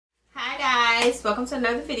guys, welcome to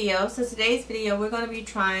another video. So today's video we're going to be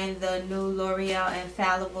trying the new Loreal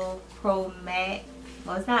Infallible Pro Matte.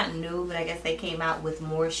 Well, it's not new, but I guess they came out with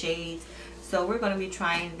more shades, so we're going to be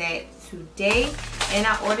trying that today. And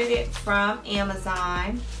I ordered it from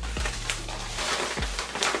Amazon.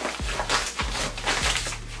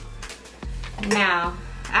 Now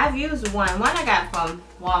I've used one I got from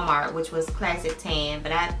Walmart, which was Classic Tan,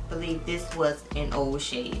 but I believe this was an old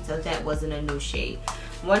shade, so that wasn't a new shade.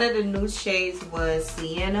 One of the new shades was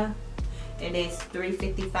Sienna, and it's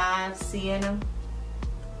 355 Sienna.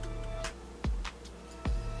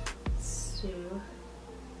 So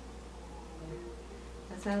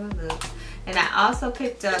that's how it looks. And I also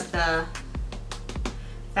picked up the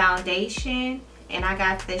foundation, and I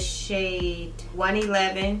got the shade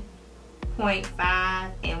 111.5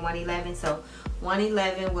 and 111. So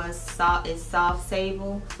 111 was soft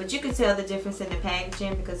Sable, but you can tell the difference in the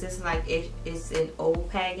packaging because it's like it's an old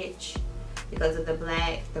package because of the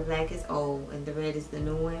black. The black is old and the red is the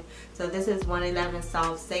new one. So this is 111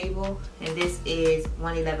 soft Sable, and this is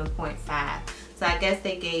 111.5. So I guess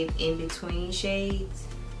they gave in between shades.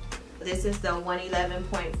 This is the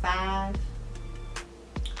 111.5,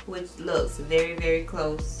 which looks very, very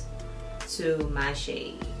close to my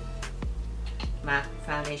shade, my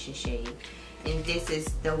foundation shade. And this is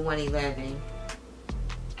the 111.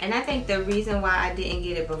 And I think the reason why I didn't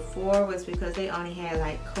get it before was because they only had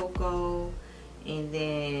like cocoa and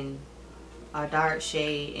then a dark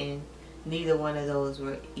shade, and neither one of those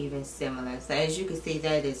were even similar. So as you can see,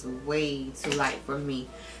 that is way too light for me.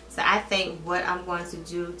 So I think what I'm going to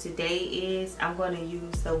do today is I'm going to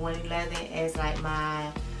use the 111 as like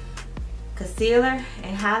my concealer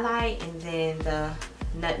and highlight, and then the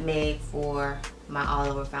Nutmeg for my all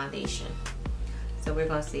over foundation. So we're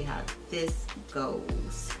going to see how this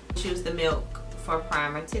goes. Choose the milk for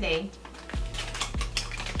primer today.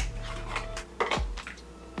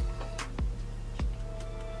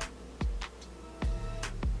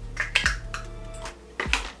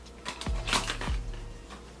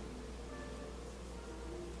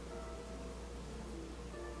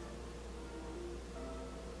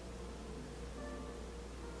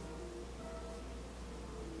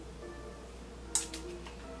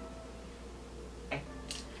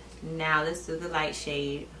 Now let's do the light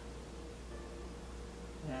shade.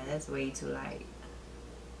 Yeah, that's way too light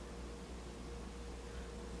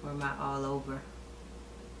for my all over.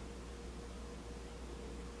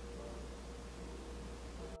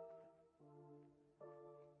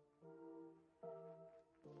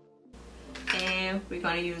 And we're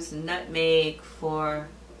going to use Nutmeg for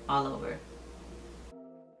all over.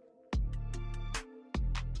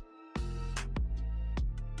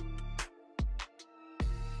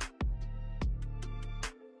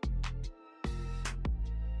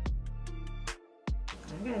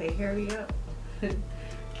 I gotta hurry up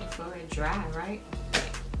before it dry, right?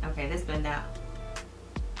 Okay, let's blend out.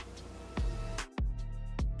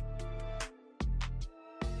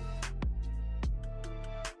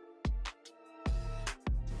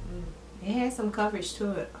 It has some coverage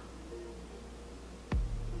to it.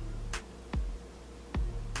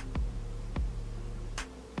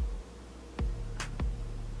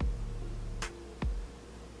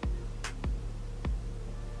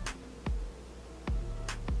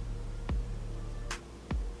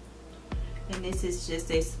 And this is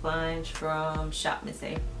just a sponge from Shop Miss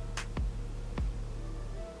A.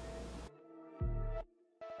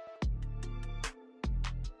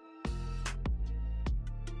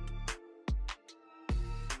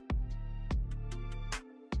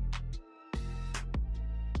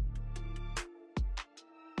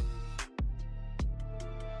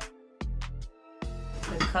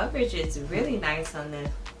 The coverage is really nice on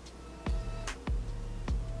this.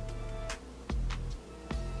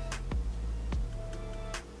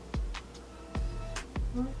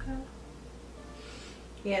 Okay.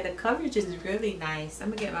 Yeah, the coverage is really nice. I'm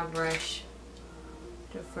gonna get my brush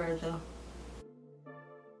to further.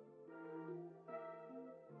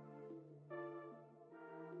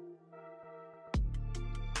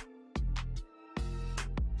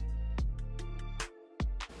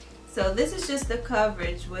 So this is just the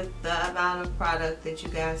coverage with the amount of product that you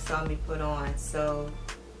guys saw me put on. So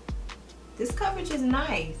this coverage is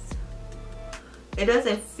nice. It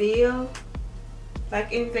doesn't feel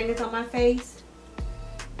like anything is on my face.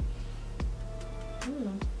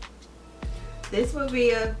 This would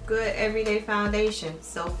be a good everyday foundation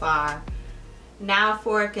so far. Now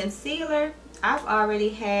for a concealer, I've already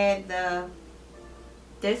had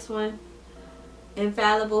this one,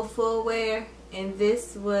 Infallible Full Wear, and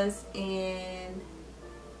this was in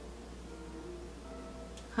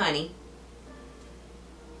Honey.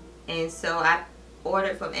 And so I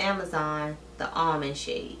ordered from Amazon the Almond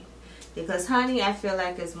shade. Because honey, I feel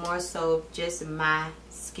like it's more so just my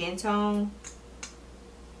skin tone.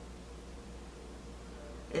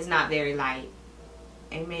 It's not very light.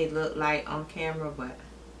 It may look light on camera, but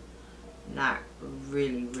not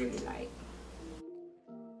really, really light.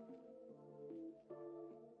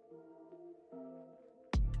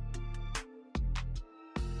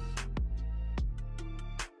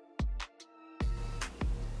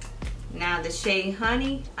 Now the shade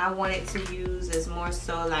Honey, I wanted to use is more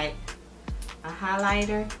so like a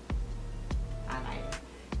highlighter.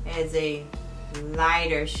 As a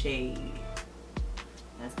lighter shade.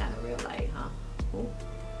 That's kind of real light, huh? Ooh.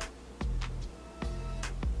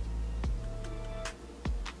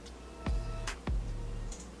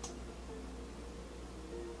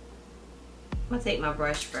 I'm gonna take my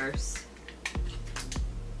brush first.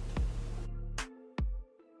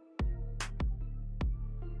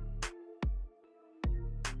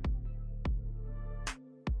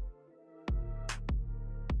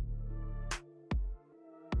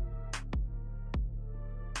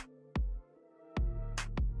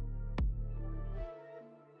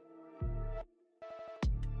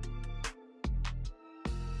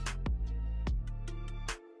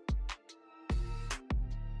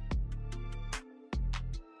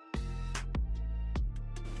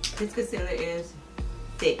 This concealer is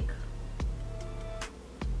thick.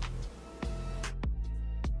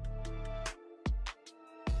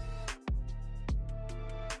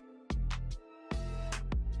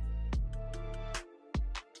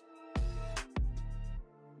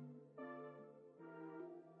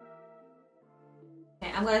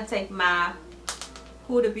 Okay, I'm going to take my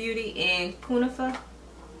Huda Beauty and Kunafa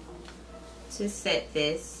to set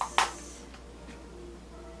this.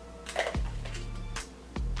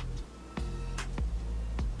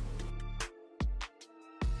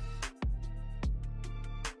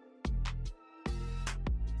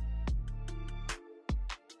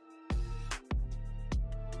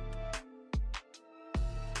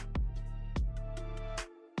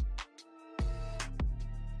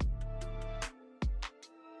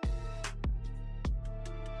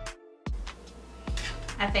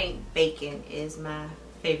 I think baking is my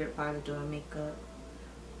favorite part of doing makeup.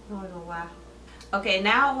 I don't know why. Okay,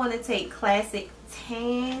 now I want to take Classic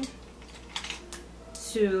Tan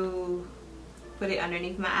to put it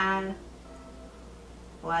underneath my eye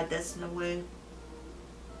while I dust it away.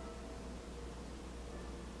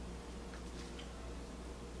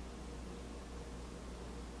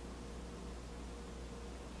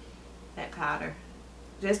 That powder.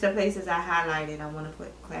 Just the places I highlighted, I want to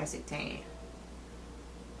put Classic Tan.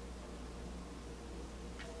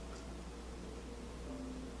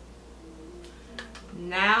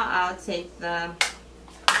 Now I'll take the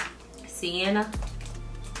Sienna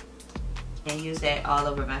and use that all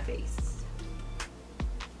over my face.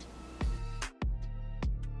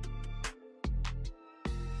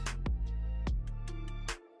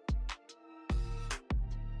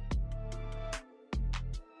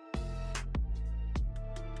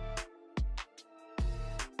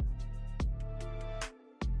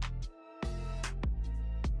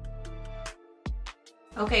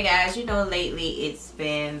 Okay guys, you know lately it's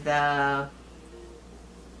been the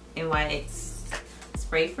NYX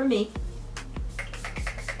spray for me.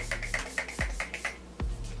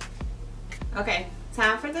 Okay,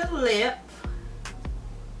 time for the lip.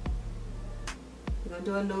 We're gonna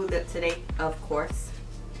do a new lip today, of course.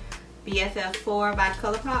 BFF4 by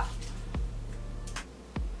Colourpop.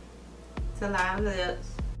 To line lips.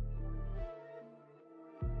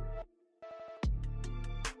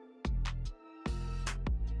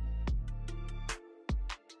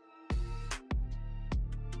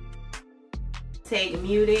 Take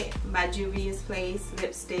Muted by Juvias Place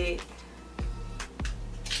lipstick.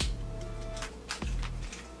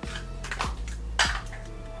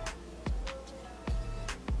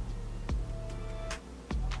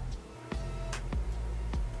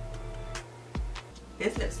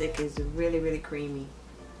 This lipstick is really, really creamy.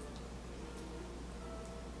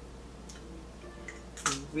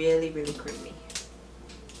 Really, really creamy.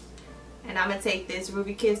 And I'm going to take this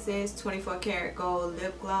Ruby Kisses 24 karat gold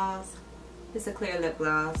lip gloss. It's a clear lip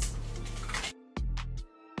gloss.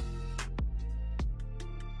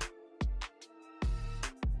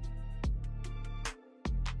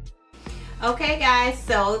 Okay guys,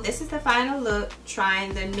 so this is the final look.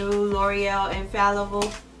 Trying the new Loreal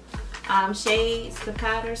Infallible shades, the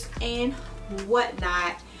powders and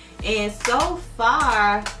whatnot. And so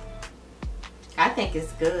far, I think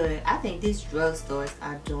it's good. I think these drugstores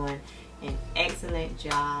are doing an excellent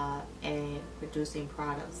job at producing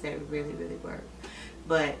products that really, really work.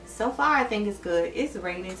 But so far I think it's good. It's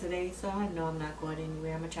raining today, so I know I'm not going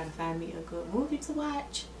anywhere. I'm gonna try to find me a good movie to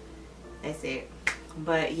watch. That's it.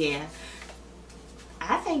 But yeah,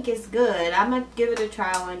 I think it's good. I'm gonna give it a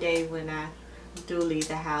try one day when I do leave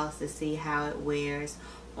the house to see how it wears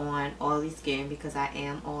on oily skin, because I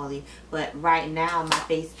am oily. But right now my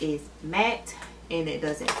face is matte and it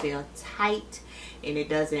doesn't feel tight, and it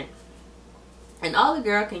doesn't, and all the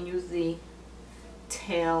girl can usually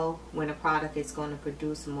tell when a product is going to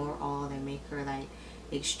produce more oil and make her like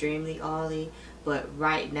extremely oily. But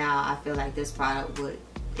right now I feel like this product would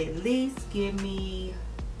at least give me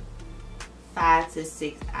 5 to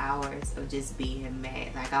 6 hours of just being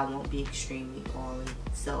matte. Like I won't be extremely oily.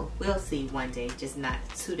 So we'll see one day, just not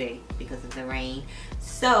today because of the rain.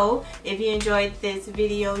 So if you enjoyed this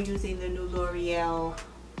video using the new Loreal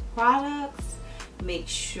products, make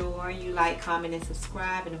sure you like, comment, and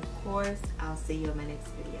subscribe. And of course, I'll see you in my next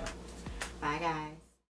video. Bye guys.